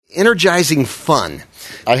energizing fun.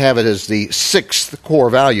 I have it as the 6th core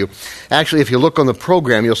value. Actually, if you look on the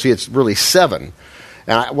program, you'll see it's really 7.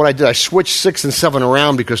 And what I did, I switched 6 and 7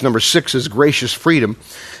 around because number 6 is gracious freedom.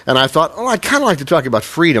 And I thought, I'd kind of like to talk about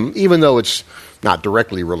freedom, even though it's not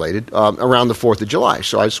directly related, around the 4th of July.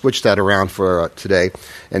 So I switched that around for today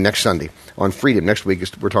and next Sunday on freedom. Next week,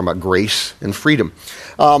 we're talking about grace and freedom.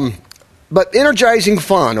 But energizing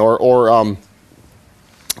fun or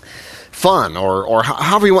fun or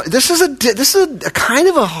however you want. This is a kind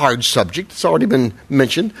of a hard subject. It's already been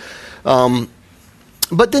mentioned.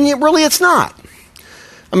 But then it's not.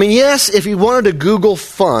 I mean, yes, if you wanted to Google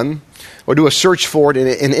fun or do a search for it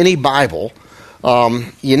in any Bible,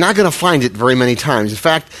 you're not going to find it very many times. In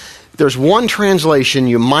fact, there's one translation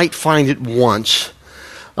you might find it once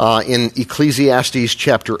in Ecclesiastes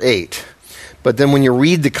chapter 8. But then when you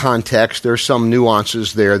read the context, there's some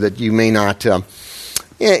nuances there that you may not...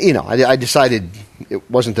 I decided it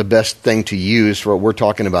wasn't the best thing to use for what we're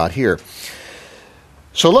talking about here.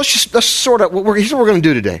 So let's sort of... Here's what we're going to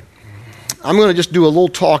do today. I'm going to just do a little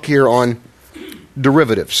talk here on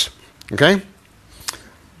derivatives, okay?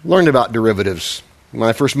 Learned about derivatives when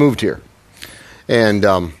I first moved here. And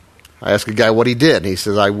I asked a guy what he did, and he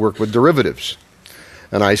says, I work with derivatives.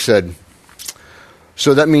 And I said,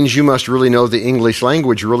 so that means you must really know the English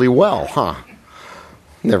language really well, huh?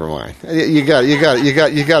 Never mind. You got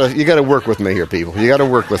to work with me here, people. You got to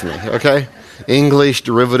work with me, okay? English,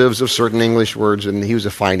 derivatives of certain English words, and he was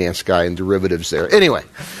a finance guy and derivatives there. Anyway,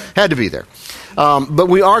 had to be there. But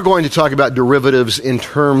we are going to talk about derivatives in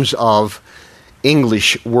terms of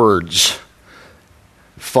English words.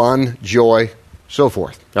 Fun, joy, so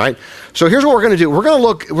forth. All right? So here's what we're going to do.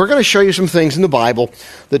 We're going to show you some things in the Bible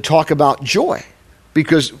that talk about joy.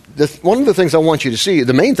 Because one of the things I want you to see,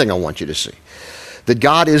 the main thing I want you to see, that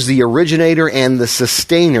God is the originator and the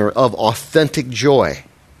sustainer of authentic joy,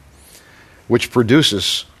 which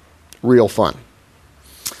produces real fun.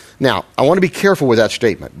 Now, I want to be careful with that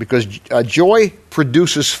statement because joy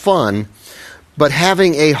produces fun, but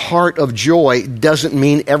having a heart of joy doesn't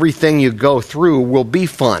mean everything you go through will be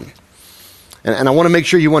fun. And I want to make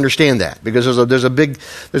sure you understand that because there's a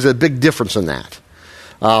big difference in that.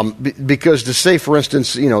 Because to say, for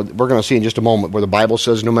instance, we're going to see in just a moment where the Bible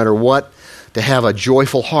says no matter what, to have a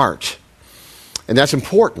joyful heart. And that's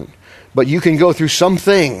important. But you can go through some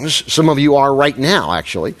things, some of you are right now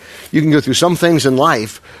actually, you can go through some things in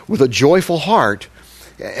life with a joyful heart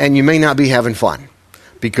and you may not be having fun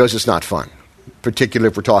because it's not fun.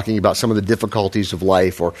 Particularly if we're talking about some of the difficulties of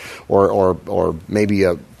life or maybe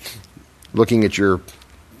looking at your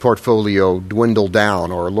portfolio dwindle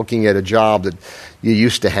down or looking at a job that you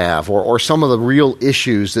used to have or some of the real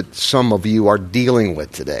issues that some of you are dealing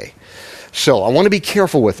with today. So I want to be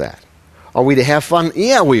careful with that. Are we to have fun?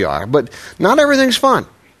 Yeah, we are, but not everything's fun.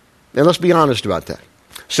 And let's be honest about that.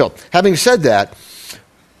 So, having said that,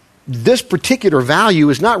 this particular value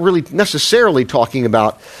is not really necessarily talking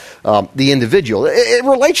about the individual. It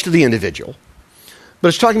relates to the individual, but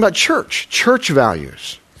it's talking about church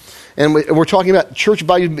values. And we're talking about church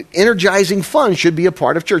values. Energizing fun should be a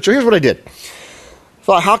part of church. So here's what I did.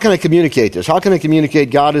 Thought, how can I communicate this? How can I communicate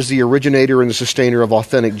God is the originator and the sustainer of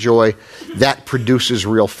authentic joy that produces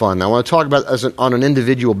real fun? Now, I want to talk about on an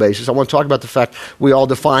individual basis. I want to talk about the fact we all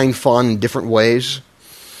define fun in different ways.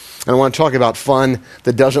 And I want to talk about fun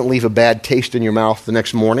that doesn't leave a bad taste in your mouth the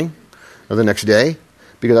next morning or the next day,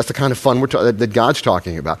 because that's the kind of fun that God's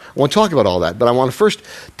talking about. I want to talk about all that, but I want to first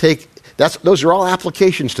those are all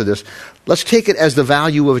applications to this. Let's take it as the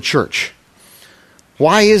value of a church.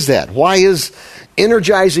 Why is that? Why is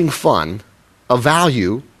energizing fun a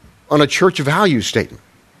value on a church value statement?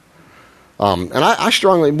 And I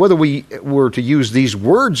strongly, whether we were to use these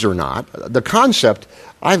words or not, the concept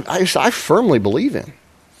I firmly believe in.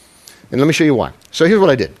 And let me show you why. So here's what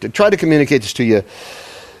I did. To try to communicate this to you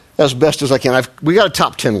as best as I can. We got a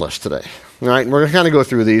top 10 list today. All right? And we're going to kind of go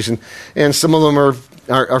through these. And some of them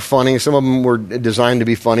are funny. Some of them were designed to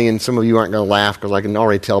be funny. And some of you aren't going to laugh because I can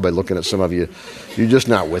already tell by looking at some of you. You're just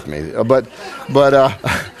not with me. But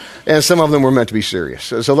and some of them were meant to be serious.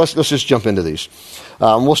 So let's just jump into these.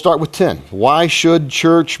 We'll start with 10. Why should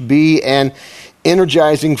church be an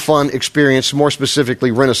energizing, fun experience, more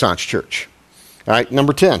specifically Renaissance church? All right,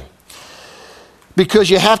 number 10. Because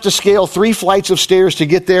you have to scale 3 flights of stairs to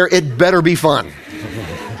get there, it better be fun.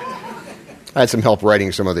 I had some help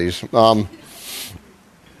writing some of these. Number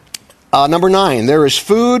 9, there is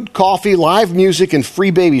food, coffee, live music, and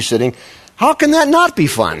free babysitting. How can that not be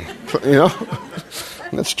fun?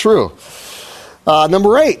 That's true.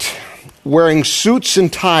 Number 8, wearing suits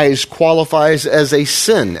and ties qualifies as a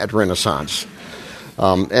sin at Renaissance.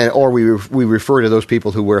 Or we refer to those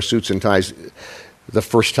people who wear suits and ties the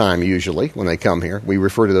first time, usually, when they come here. We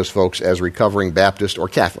refer to those folks as recovering Baptist or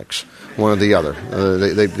Catholics, one or the other.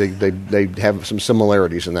 They have some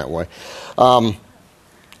similarities in that way.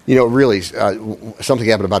 Really, something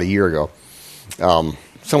happened about a year ago.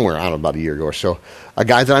 Somewhere, I don't know, about a year ago or so. A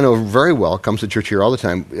guy that I know very well, comes to church here all the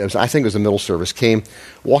time, I think it was the middle service,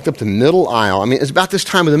 walked up the middle aisle. I mean, it's about this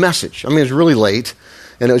time of the message. I mean, it was really late,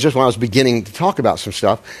 and it was just when I was beginning to talk about some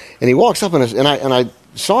stuff. And he walks up, and I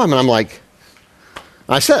saw him, and I'm like,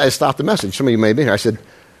 I stopped the message. Some of you may be here. I said,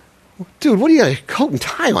 dude, what do you got a coat and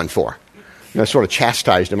tie on for? And I sort of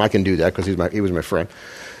chastised him. I can do that because he was my friend.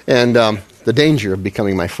 And the danger of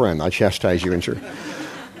becoming my friend, I chastise you in church.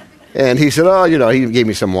 And he said, he gave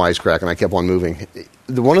me some wisecrack, and I kept on moving.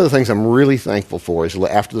 One of the things I'm really thankful for is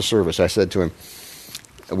after the service, I said to him,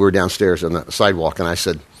 we were downstairs on the sidewalk, and I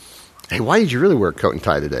said, hey, why did you really wear a coat and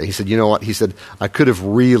tie today? He said, you know what? He said, I could have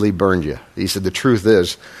really burned you. He said, the truth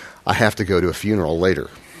is, I have to go to a funeral later.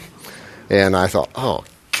 And I thought, oh,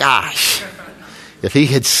 gosh. If he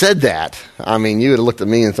had said that, I mean, you would have looked at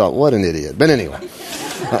me and thought, what an idiot. But anyway,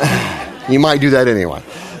 you might do that anyway.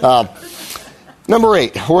 Number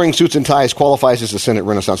 8, wearing suits and ties qualifies as a sin at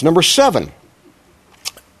Renaissance. Number 7,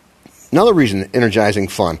 another reason energizing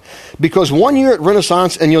fun. Because 1 year at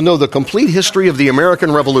Renaissance and you'll know the complete history of the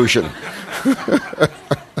American Revolution. A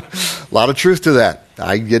lot of truth to that.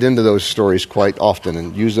 I get into those stories quite often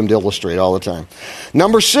and use them to illustrate all the time.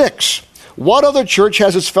 Number 6, what other church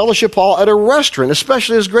has its fellowship hall at a restaurant,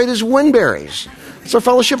 especially as great as Winberry's? It's a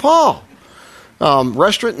fellowship hall.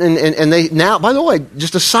 Restaurant, and they now, by the way,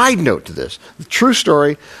 just a side note to this. The true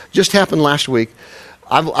story just happened last week.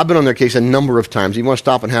 I've been on their case a number of times. You want to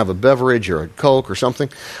stop and have a beverage or a Coke or something,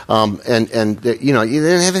 and you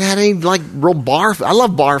haven't had any like real bar food. I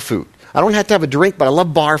love bar food. I don't have to have a drink, but I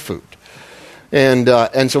love bar food.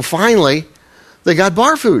 And so finally, they got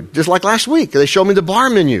bar food, just like last week. They showed me the bar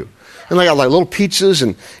menu. And they got like little pizzas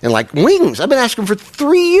and like wings. I've been asking for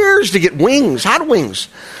 3 years to get wings, hot wings.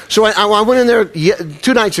 So I went in there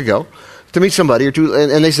 2 nights ago to meet somebody or two,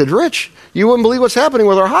 and they said, Rich, you wouldn't believe what's happening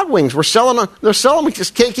with our hot wings. They're selling them, we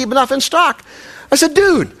just can't keep enough in stock. I said,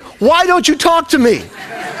 dude, why don't you talk to me?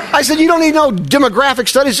 I said, you don't need no demographic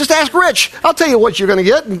studies. Just ask Rich. I'll tell you what you're going to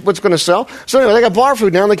get and what's going to sell. So anyway, they got bar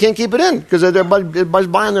food now and they can't keep it in because everybody's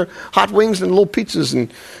buying their hot wings and little pizzas.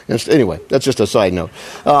 And anyway, that's just a side note.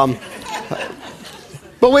 But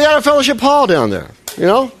we had a fellowship hall down there,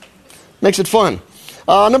 makes it fun.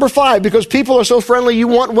 Number 5, because people are so friendly, you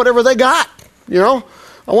want whatever they got, I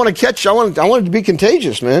want it to be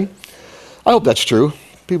contagious, man. I hope that's true.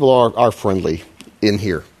 People are friendly in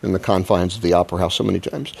here, in the confines of the Opera House so many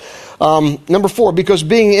times. Number 4, because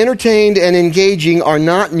being entertained and engaging are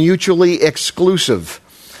not mutually exclusive.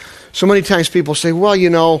 So many times people say,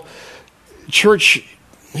 well, church,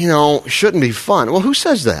 shouldn't be fun. Well, who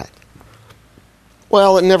says that?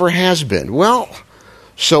 Well, it never has been. Well,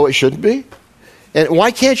 so it shouldn't be. And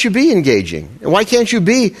why can't you be engaging? And why can't you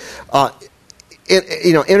be,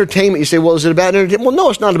 entertainment? You say, well, is it about entertainment? Well,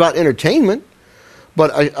 no, it's not about entertainment.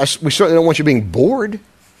 But we certainly don't want you being bored.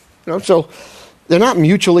 So they're not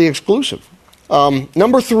mutually exclusive.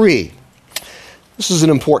 Number 3, this is an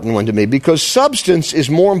important one to me, because substance is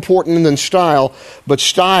more important than style, but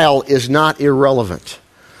style is not irrelevant.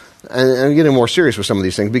 And I'm getting more serious with some of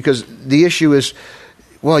these things, because the issue is,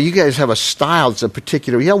 well, you guys have a style that's a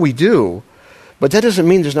particular, yeah, we do, but that doesn't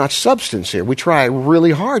mean there's not substance here. We try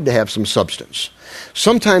really hard to have some substance.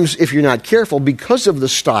 Sometimes, if you're not careful, because of the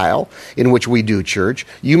style in which we do church,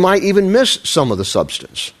 you might even miss some of the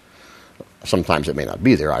substance. Sometimes it may not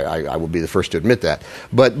be there. I will be the first to admit that.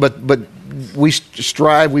 But we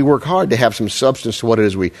strive, we work hard to have some substance to what it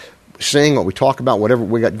is we sing, what we talk about, whatever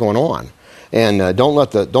we got going on. And don't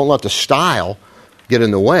let the style get in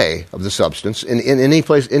the way of the substance in any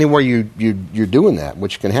place, anywhere you're doing that,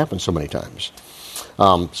 which can happen so many times.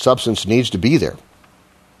 Substance needs to be there.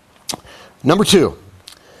 Number 2.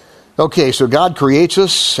 Okay, so God creates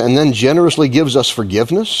us and then generously gives us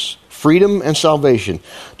forgiveness, freedom, and salvation.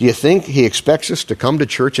 Do you think He expects us to come to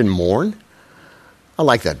church and mourn? I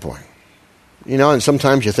like that point. And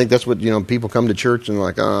sometimes you think that's what, people come to church and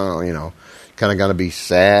like, kind of got to be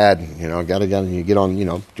sad, got to you get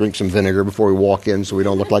on, drink some vinegar before we walk in so we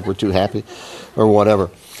don't look like we're too happy or whatever.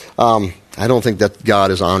 I don't think that God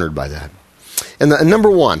is honored by that. And the number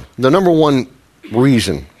one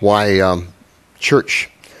reason why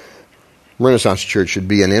Renaissance Church should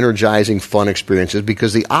be an energizing, fun experience is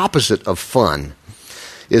because the opposite of fun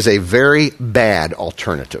is a very bad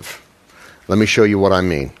alternative. Let me show you what I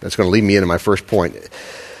mean. That's going to lead me into my first point.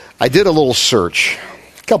 I did a little search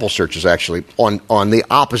a couple searches actually, on the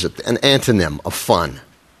opposite, an antonym of fun.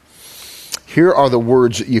 Here are the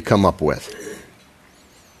words that you come up with.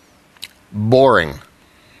 Boring,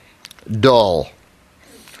 dull,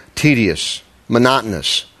 tedious,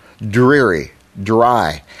 monotonous, dreary,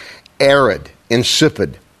 dry, arid,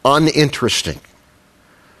 insipid, uninteresting.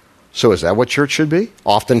 So is that what church should be?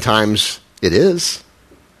 Oftentimes it is.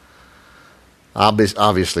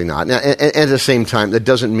 Obviously not. Now, at the same time, that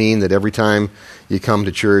doesn't mean that every time you come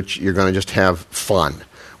to church, you're going to just have fun.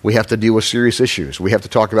 We have to deal with serious issues. We have to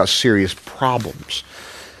talk about serious problems.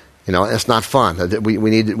 You know, it's not fun. We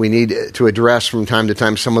need to address from time to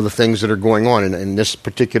time some of the things that are going on in this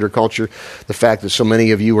particular culture. The fact that so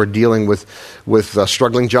many of you are dealing with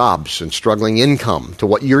struggling jobs and struggling income to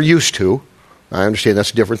what you're used to. I understand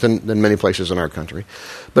that's different than many places in our country,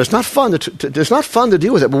 but it's not fun it's not fun to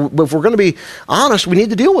deal with it. But if we're going to be honest, we need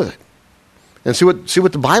to deal with it and see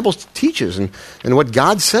what the Bible teaches and what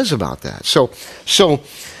God says about that. So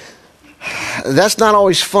that's not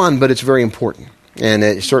always fun, but it's very important, and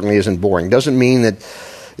it certainly isn't boring. It doesn't mean that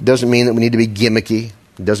we need to be gimmicky.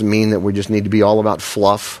 It doesn't mean that we just need to be all about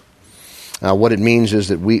fluff. What it means is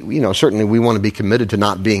that we certainly we want to be committed to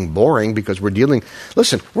not being boring, because we're dealing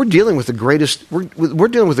with the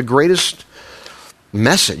greatest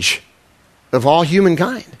message of all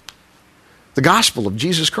humankind. The gospel of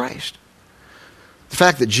Jesus Christ. The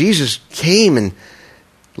fact that Jesus came and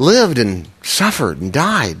lived and suffered and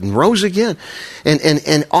died and rose again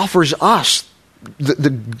and offers us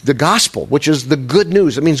the gospel, which is the good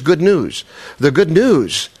news. It means good news. The good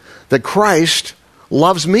news that Christ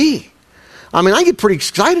loves me. I mean, I get pretty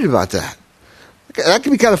excited about that. That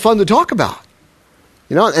can be kind of fun to talk about.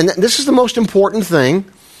 You know, and this is the most important thing.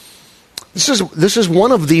 This is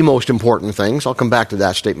one of the most important things. I'll come back to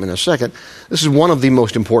that statement in a second. This is one of the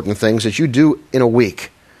most important things that you do in a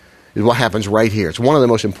week. Is what happens right here. It's one of the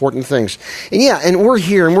most important things. And we're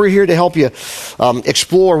here to help you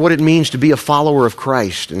explore what it means to be a follower of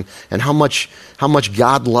Christ and how much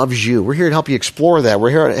God loves you. We're here to help you explore that.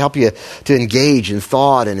 We're here to help you to engage in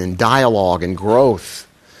thought and in dialogue and growth.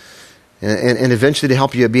 And eventually to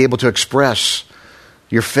help you be able to express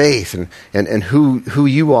your faith and who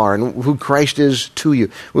you are and who Christ is to you.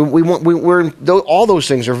 All those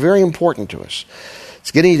things are very important to us. It's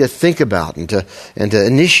getting you to think about and to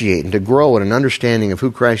initiate and to grow in an understanding of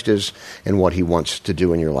who Christ is and what He wants to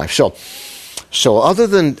do in your life. So other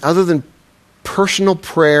than personal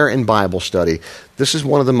prayer and Bible study, this is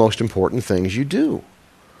one of the most important things you do,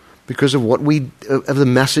 because of of the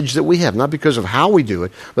message that we have, not because of how we do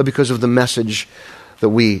it, but because of the message that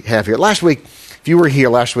we have here. Last week, if you were here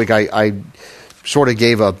last week, I sort of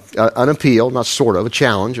gave an appeal, not sort of, a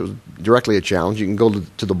challenge. It was directly a challenge. You can go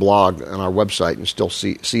to the blog on our website and still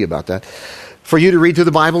see about that. For you to read through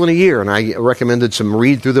the Bible in a year. And I recommended some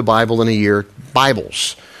read through the Bible in a year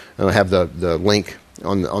Bibles. And I have the link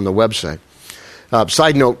on the website.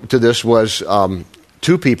 Side note to this was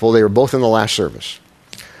two people. They were both in the last service.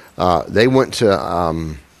 They went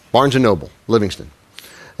to Barnes & Noble, Livingston.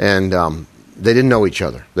 And they didn't know each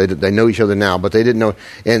other. They know each other now, but they didn't know.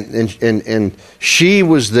 And she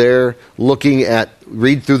was there looking at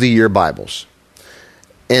read through the year Bibles.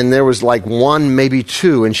 And there was like one, maybe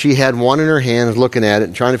two, and she had one in her hand looking at it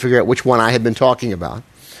and trying to figure out which one I had been talking about.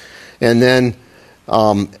 And then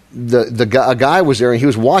a guy was there and he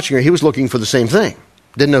was watching her. He was looking for the same thing.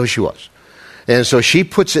 Didn't know who she was. And so she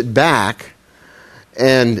puts it back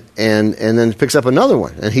and then picks up another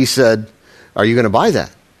one. And he said, "Are you going to buy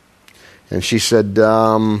that?" And she said,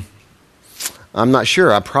 "I'm not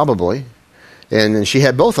sure. I probably." And then she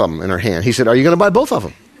had both of them in her hand. He said, "Are you going to buy both of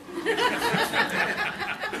them?"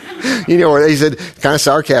 You know, he said, kind of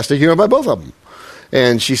sarcastic, "You're going to buy both of them?"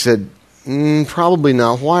 And she said, "Probably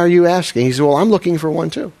not. Why are you asking?" He said, "Well, I'm looking for one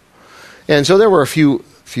too." And so there were a few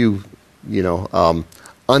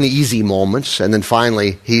uneasy moments. And then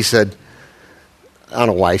finally he said, I don't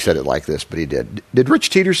know why he said it like this, but he did. "Did Rich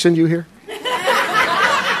Teeter send you here?"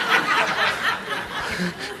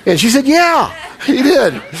 And she said, "Yeah, he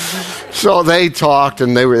did." So they talked,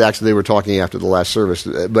 and they were talking after the last service.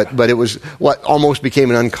 But it was what almost became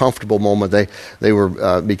an uncomfortable moment. They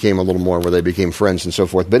became a little more where they became friends and so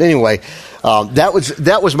forth. But anyway,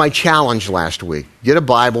 that was my challenge last week. Get a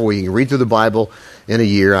Bible where you can read through the Bible in a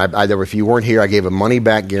year. If you weren't here, I gave a money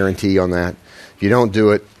back guarantee on that. If you don't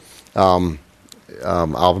do it,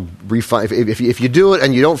 I'll refund. If you do it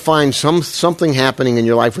and you don't find something happening in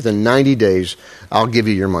your life within 90 days, I'll give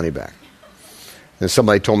you your money back. And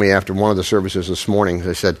somebody told me after one of the services this morning,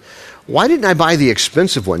 they said, "Why didn't I buy the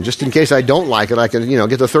expensive one? Just in case I don't like it, I can,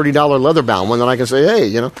 get the $30 leather-bound one, then I can say,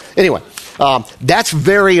 hey, Anyway, that's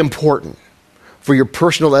very important. for your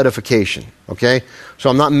personal edification, okay? So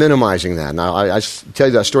I'm not minimizing that. Now, I tell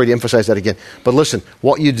you that story to emphasize that again. But listen,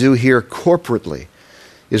 what you do here corporately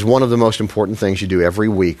is one of the most important things you do every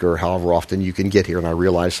week or however often you can get here. And I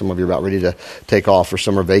realize some of you are about ready to take off for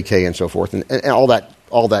summer vacay and so forth, and all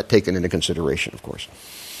that taken into consideration, of course.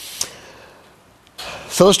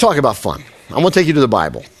 So let's talk about fun. I'm going to take you to the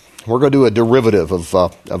Bible. We're going to do a derivative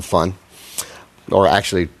of fun, or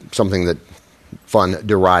actually something that fun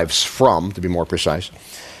derives from, to be more precise.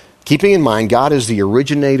 Keeping in mind, God is the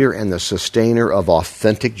originator and the sustainer of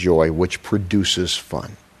authentic joy, which produces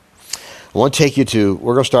fun. I want to take you to,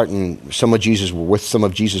 we're going to start with some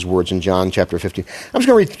of Jesus' words in John chapter 15. I'm just going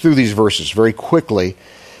to read through these verses very quickly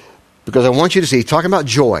because I want you to see, he's talking about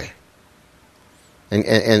joy.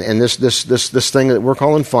 And this thing that we're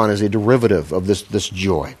calling fun is a derivative of this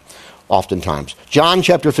joy, oftentimes. John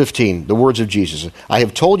chapter 15, the words of Jesus. I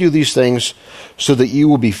have told you these things so that you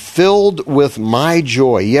will be filled with my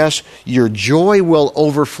joy. Yes, your joy will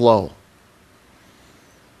overflow.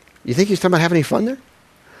 You think he's talking about having any fun there?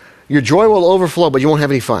 Your joy will overflow, but you won't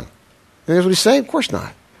have any fun. And that's what he's saying? Of course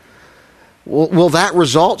not. Will that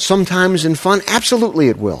result sometimes in fun? Absolutely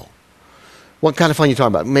it will. What kind of fun are you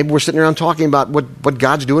talking about? Maybe we're sitting around talking about what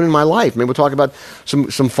God's doing in my life. Maybe we'll talk about some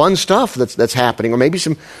fun stuff that's happening. Or maybe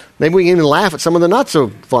we can even laugh at some of the not so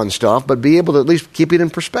fun stuff, but be able to at least keep it in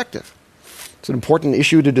perspective. It's an important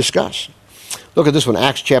issue to discuss. Look at this one,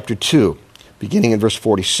 Acts chapter 2, beginning in verse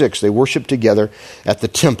 46. They worshiped together at the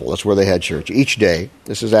temple. That's where they had church. Each day,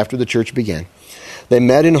 this is after the church began, they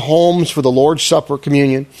met in homes for the Lord's Supper,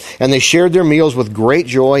 communion, and they shared their meals with great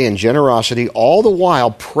joy and generosity, all the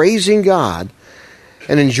while praising God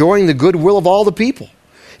and enjoying the goodwill of all the people.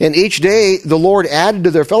 And each day the Lord added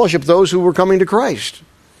to their fellowship those who were coming to Christ.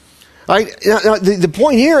 All right? Now, the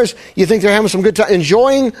point here is you think they're having some good time,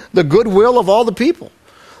 enjoying the goodwill of all the people,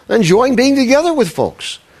 enjoying being together with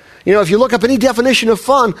folks. You know, if you look up any definition of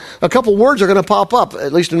fun, a couple words are going to pop up,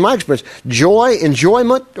 at least in my experience. Joy,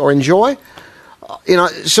 enjoyment, or enjoy. You know,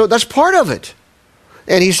 so that's part of it.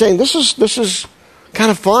 And he's saying this is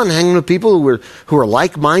kind of fun, hanging with people who are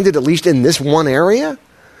like-minded, at least in this one area.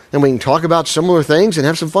 And we can talk about similar things and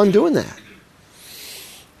have some fun doing that.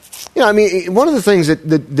 You know, I mean, one of the things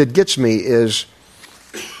that gets me is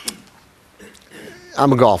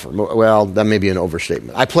I'm a golfer. Well, that may be an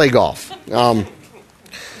overstatement. I play golf.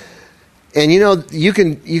 And you know, you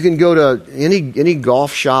can go to any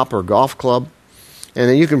golf shop or golf club, and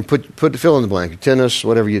then you can put fill in the blank, tennis,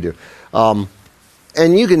 whatever you do.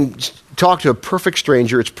 And you can talk to a perfect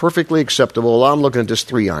stranger. It's perfectly acceptable. Well, I'm looking at this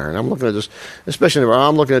 3-iron. I'm looking at this, especially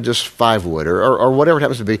I'm looking at this 5-wood or whatever it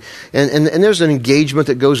happens to be. And there's an engagement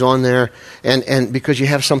that goes on there, and because you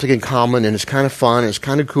have something in common, and it's kind of fun, and it's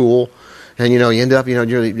kind of cool, and you know you end up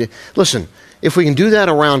listen. If we can do that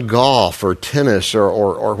around golf or tennis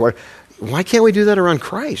or what, why can't we do that around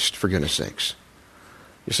Christ, for goodness sakes?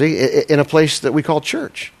 You see, in a place that we call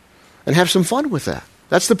church, and have some fun with that.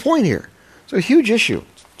 That's the point here. It's a huge issue.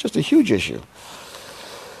 Just a huge issue.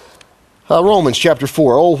 Romans chapter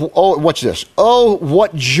 4. Oh, watch this. Oh,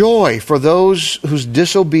 what joy for those whose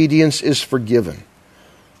disobedience is forgiven,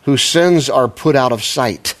 whose sins are put out of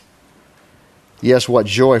sight. Yes, what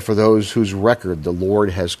joy for those whose record the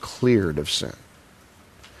Lord has cleared of sin.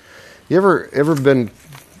 You ever been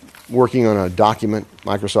working on a document,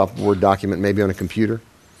 Microsoft Word document, maybe on a computer,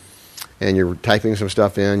 and you're typing some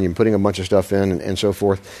stuff in, you're putting a bunch of stuff in, and so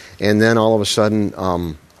forth, and then all of a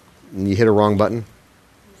sudden you hit a wrong button,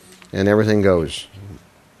 and everything goes.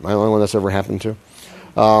 Am I the only one that's ever happened to?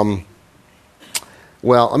 Well,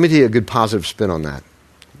 let me tell you a good positive spin on that.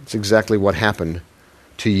 It's exactly what happened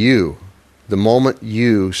to you the moment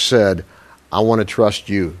you said, I want to trust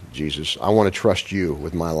you, Jesus. I want to trust you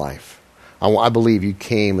with my life. I believe you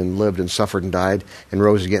came and lived and suffered and died and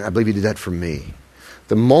rose again. I believe you did that for me.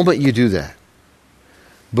 The moment you do that,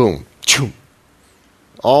 boom, choom,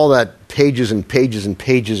 all that pages and pages and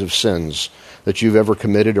pages of sins that you've ever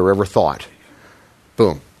committed or ever thought,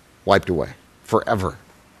 boom, wiped away forever.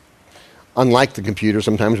 Unlike the computer,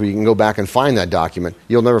 sometimes where you can go back and find that document,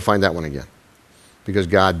 you'll never find that one again because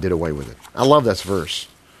God did away with it. I love that verse.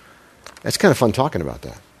 It's kind of fun talking about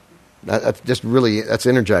that. That's just really, that's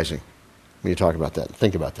energizing when you talk about that.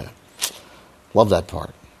 Think about that. Love that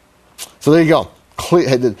part. So there you go.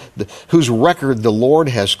 Whose record the Lord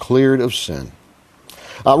has cleared of sin.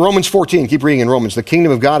 Romans 14, keep reading in Romans. The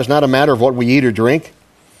kingdom of God is not a matter of what we eat or drink,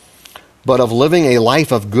 but of living a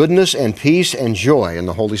life of goodness and peace and joy in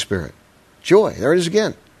the Holy Spirit. Joy, there it is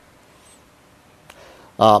again.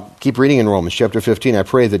 Keep reading in Romans chapter 15. I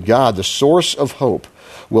pray that God, the source of hope,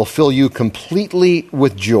 will fill you completely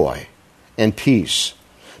with joy and peace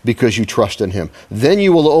because you trust in him. Then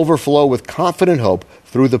you will overflow with confident hope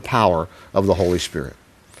through the power of the Holy Spirit.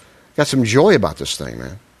 Got some joy about this thing,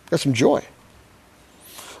 man. Got some joy.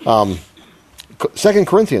 2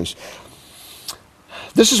 Corinthians.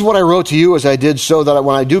 This is what I wrote to you as I did, so that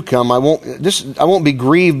when I do come, I won't be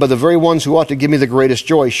grieved by the very ones who ought to give me the greatest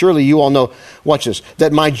joy. Surely you all know, watch this,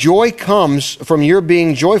 that my joy comes from your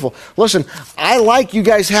being joyful. Listen, I like you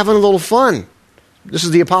guys having a little fun. This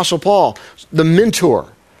is the Apostle Paul, the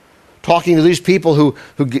mentor, talking to these people who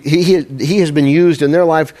he has been used in their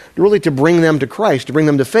life really to bring them to Christ, to bring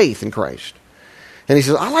them to faith in Christ. And he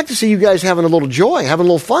says, I like to see you guys having a little joy, having a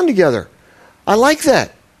little fun together. I like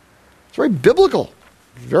that. It's very biblical.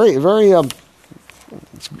 Very, very,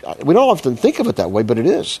 we don't often think of it that way, but it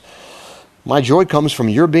is. My joy comes from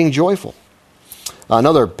your being joyful.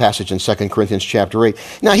 Another passage in 2 Corinthians chapter 8.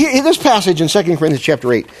 Now, here, this passage in 2 Corinthians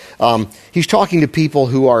chapter 8, he's talking to people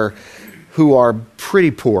who are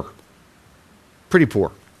pretty poor,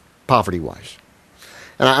 poverty-wise.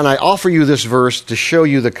 And I offer you this verse to show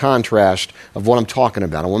you the contrast of what I'm talking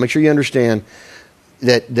about. I want to make sure you understand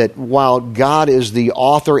that while God is the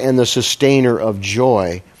author and the sustainer of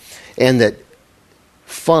joy, and that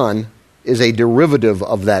fun is a derivative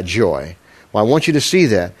of that joy, well, I want you to see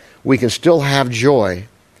that we can still have joy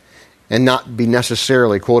and not be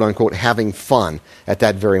necessarily, quote unquote, having fun at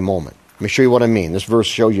that very moment. Let me show you what I mean. This verse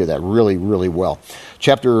shows you that really, really well.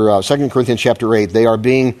 2 Corinthians chapter 8, they are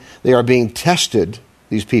being tested,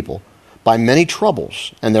 these people, by many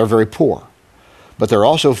troubles, and they're very poor. But they're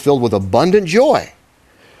also filled with abundant joy,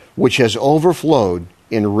 which has overflowed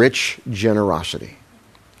in rich generosity.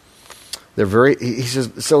 He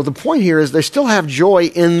says, so the point here is they still have joy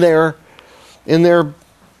in their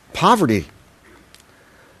poverty.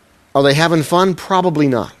 Are they having fun? Probably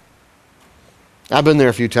not. I've been there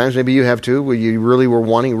a few times. Maybe you have too, where you really were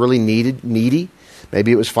wanting, really needy.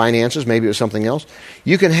 Maybe it was finances. Maybe it was something else.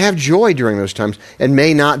 You can have joy during those times. It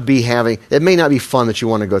may not be fun that you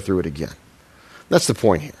want to go through it again. That's the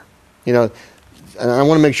point here. You know, and I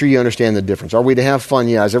want to make sure you understand the difference. Are we to have fun?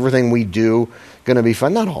 Yeah. Is everything we do going to be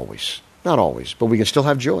fun? Not always. Not always. But we can still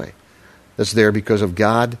have joy that's there because of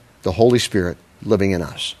God, the Holy Spirit, living in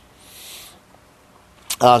us.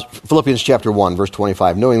 Philippians chapter 1, verse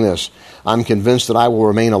 25. Knowing this, I'm convinced that I will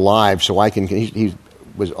remain alive so I can... He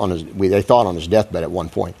was on they thought on his deathbed at one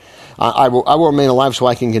point. I will remain alive so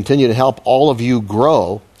I can continue to help all of you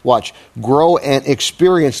grow. Watch. Grow and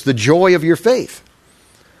experience the joy of your faith.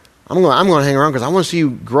 I'm going to hang around because I want to see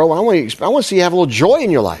you grow. I want to see you have a little joy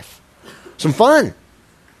in your life. Some fun.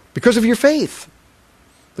 Because of your faith.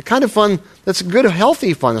 The kind of fun that's good,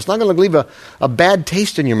 healthy fun. It's not going to leave a bad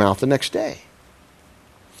taste in your mouth the next day.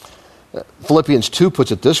 Philippians 2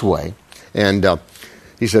 puts it this way, and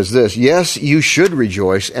he says this, yes, you should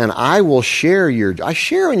rejoice, and I share in your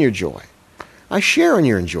joy. I share in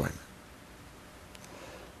your enjoyment.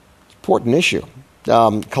 Important issue.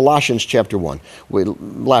 Colossians chapter 1,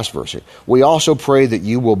 last verse here. We also pray that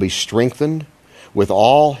you will be strengthened with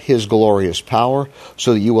all his glorious power,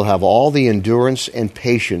 so that you will have all the endurance and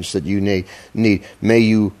patience that you need. May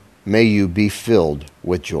you be filled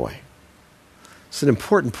with joy. It's an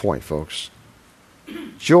important point, folks.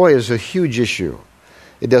 Joy is a huge issue.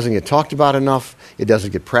 It doesn't get talked about enough. It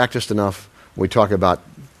doesn't get practiced enough when we talk about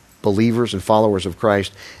believers and followers of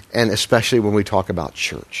Christ, and especially when we talk about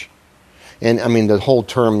church. And I mean, the whole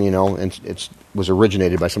term, it was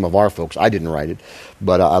originated by some of our folks. I didn't write it,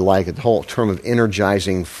 but I like it. The whole term of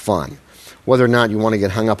energizing fun. Whether or not you want to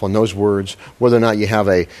get hung up on those words, whether or not you have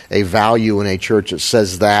a value in a church that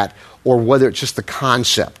says that, or whether it's just the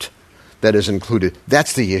concept that is included,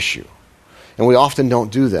 that's the issue. And we often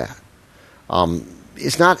don't do that.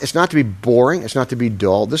 It's not to be boring. It's not to be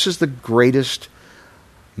dull. This is the greatest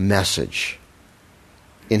message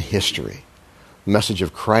in history. Message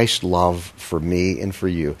of Christ's love for me and for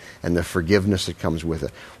you and the forgiveness that comes with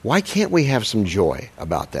it. Why can't we have some joy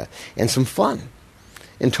about that and some fun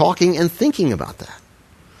in talking and thinking about that?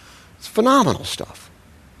 It's phenomenal stuff.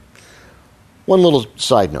 One little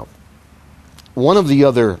side note. One of the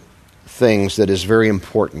other things that is very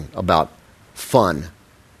important about fun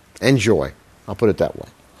and joy, I'll put it that way,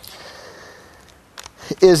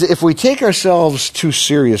 is if we take ourselves too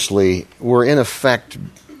seriously, we're in effect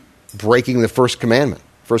breaking the first commandment.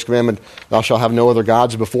 First commandment, thou shalt have no other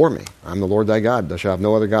gods before me. I'm the Lord thy God. Thou shalt have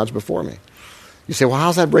no other gods before me. You say, well,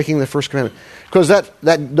 how's that breaking the first commandment? Because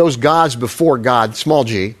those gods before God, small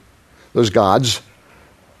g, those gods,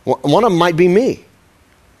 one of them might be me.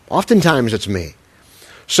 Oftentimes it's me.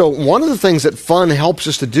 So one of the things that fun helps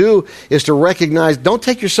us to do is to recognize, don't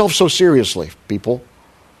take yourself so seriously, people.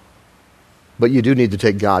 But you do need to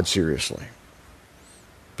take God seriously.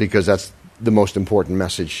 because that's the most important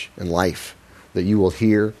message in life that you will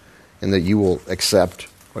hear and that you will accept,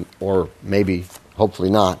 or maybe, hopefully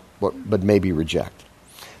not, but maybe reject.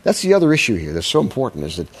 That's the other issue here that's so important,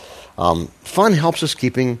 is that fun helps us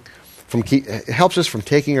helps us from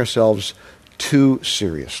taking ourselves too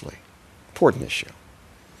seriously. Important issue.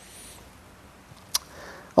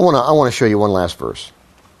 I want to show you one last verse.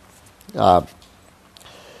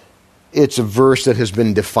 It's a verse that has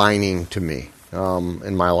been defining to me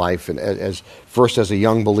in my life, and first as a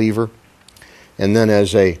young believer, and then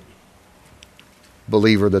as a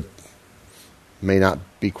believer that may not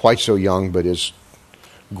be quite so young, but is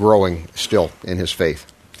growing still in his faith.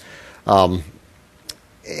 And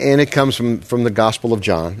it comes from the Gospel of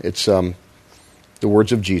John. It's the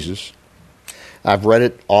words of Jesus. I've read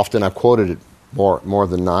it often. I've quoted it more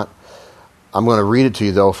than not. I'm going to read it to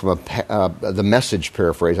you, though, from the Message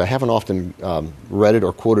paraphrase. I haven't often read it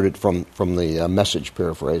or quoted it from the Message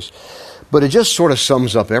paraphrase, but it just sort of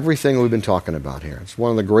sums up everything we've been talking about here. It's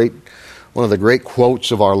one of the great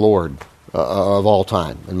quotes of our Lord of all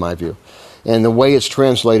time, in my view. And the way it's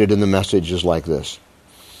translated in the Message is like this.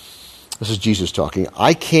 This is Jesus talking.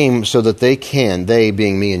 I came so that they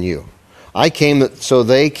being me and you, I came so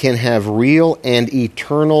they can have real and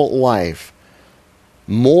eternal life,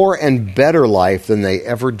 more and better life than they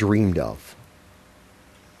ever dreamed of.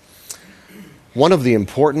 One of the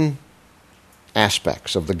important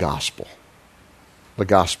aspects of the gospel,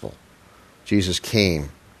 Jesus came,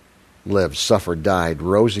 lived, suffered, died,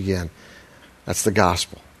 rose again. That's the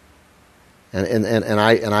gospel. And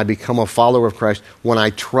I become a follower of Christ when I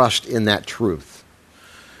trust in that truth.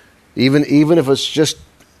 Even if it's just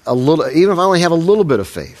a little, even if I only have a little bit of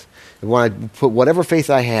faith, when I put whatever faith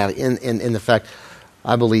I have in the fact,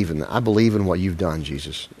 I believe in that. I believe in what you've done,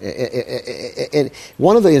 Jesus. And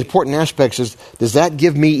one of the important aspects is, does that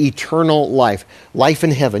give me eternal life? Life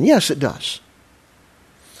in heaven? Yes, it does.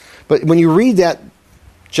 But when you read that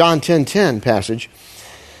John 10:10 passage,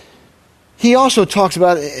 he also talks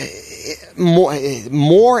about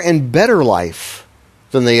more and better life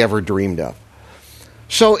than they ever dreamed of.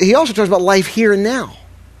 So he also talks about life here and now.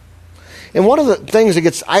 And one of the things that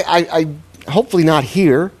gets, I hopefully not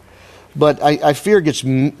here, but I fear gets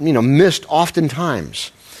missed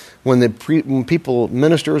oftentimes when people,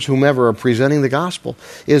 ministers, whomever are presenting the gospel,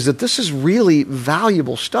 is that this is really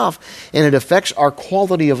valuable stuff, and it affects our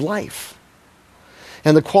quality of life.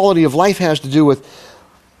 And the quality of life has to do with,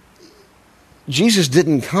 Jesus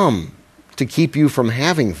didn't come to keep you from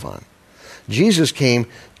having fun. Jesus came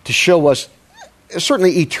to show us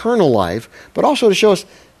certainly eternal life, but also to show us,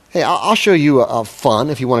 hey, I'll show you a fun,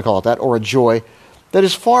 if you want to call it that, or a joy that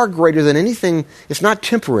is far greater than anything. It's not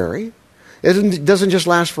temporary. It doesn't just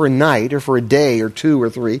last for a night or for a day or 2 or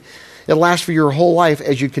 3. It lasts for your whole life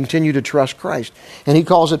as you continue to trust Christ. And he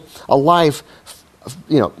calls it a life,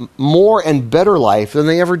 more and better life than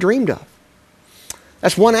they ever dreamed of.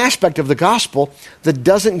 That's one aspect of the gospel that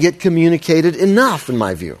doesn't get communicated enough, in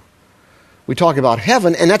my view. We talk about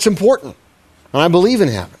heaven, and that's important. And I believe in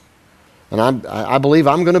heaven. And I believe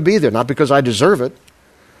I'm going to be there, not because I deserve it,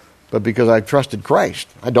 but because I've trusted Christ.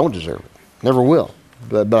 I don't deserve it. Never will.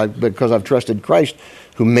 But because I've trusted Christ,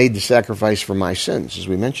 who made the sacrifice for my sins, as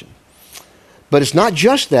we mentioned. But it's not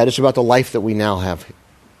just that. It's about the life that we now have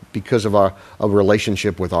because of a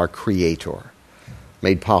relationship with our Creator,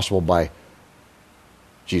 made possible by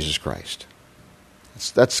Jesus Christ.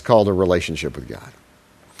 That's called a relationship with God.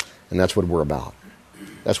 And that's what we're about.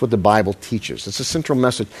 That's what the Bible teaches. It's a central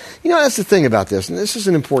message. That's the thing about this, and this is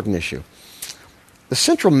an important issue. The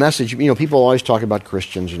central message, people always talk about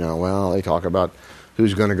Christians, they talk about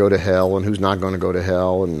who's going to go to hell and who's not going to go to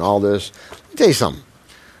hell and all this. Let me tell you something.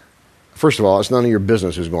 First of all, it's none of your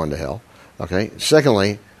business who's going to hell. Okay?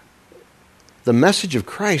 Secondly, the message of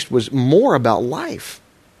Christ was more about life.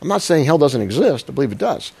 I'm not saying hell doesn't exist. I believe it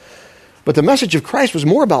does. But the message of Christ was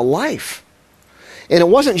more about life. And it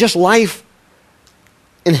wasn't just life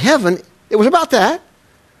in heaven. It was about that.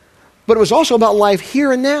 But it was also about life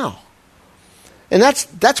here and now. And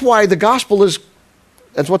that's why the gospel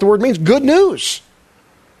that's what the word means, good news.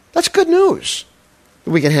 That's good news.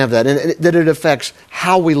 We can have that, and that it affects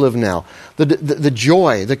how we live now. The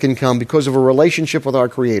joy that can come because of a relationship with our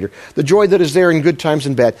Creator. The joy that is there in good times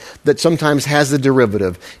and bad, that sometimes has the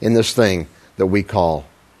derivative in this thing that we call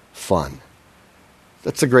fun.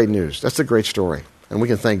 That's the great news. That's the great story. And we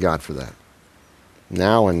can thank God for that,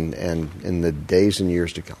 now and in the days and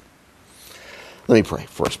years to come. Let me pray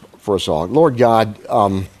for us all. Lord God,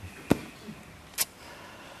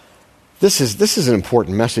 this is an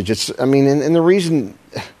important message. And the reason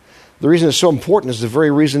it's so important is the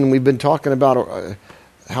very reason we've been talking about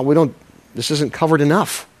how this isn't covered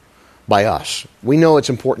enough by us. We know it's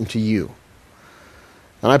important to you.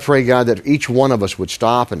 And I pray, God, that each one of us would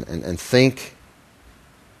stop and think,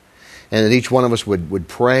 and that each one of us would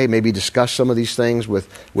pray, maybe discuss some of these things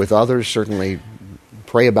with others, certainly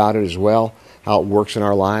pray about it as well, how it works in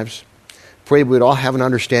our lives. Pray we'd all have an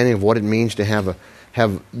understanding of what it means to have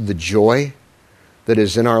the joy that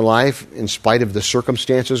is in our life in spite of the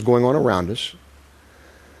circumstances going on around us.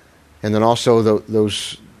 And then also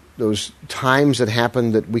those times that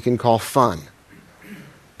happen that we can call fun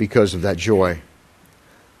because of that joy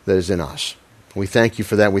that is in us. We thank you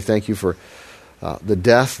for that. We thank you for the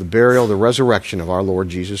death, the burial, the resurrection of our Lord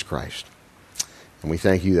Jesus Christ. And we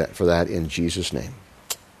thank you for that in Jesus' name.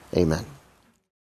 Amen.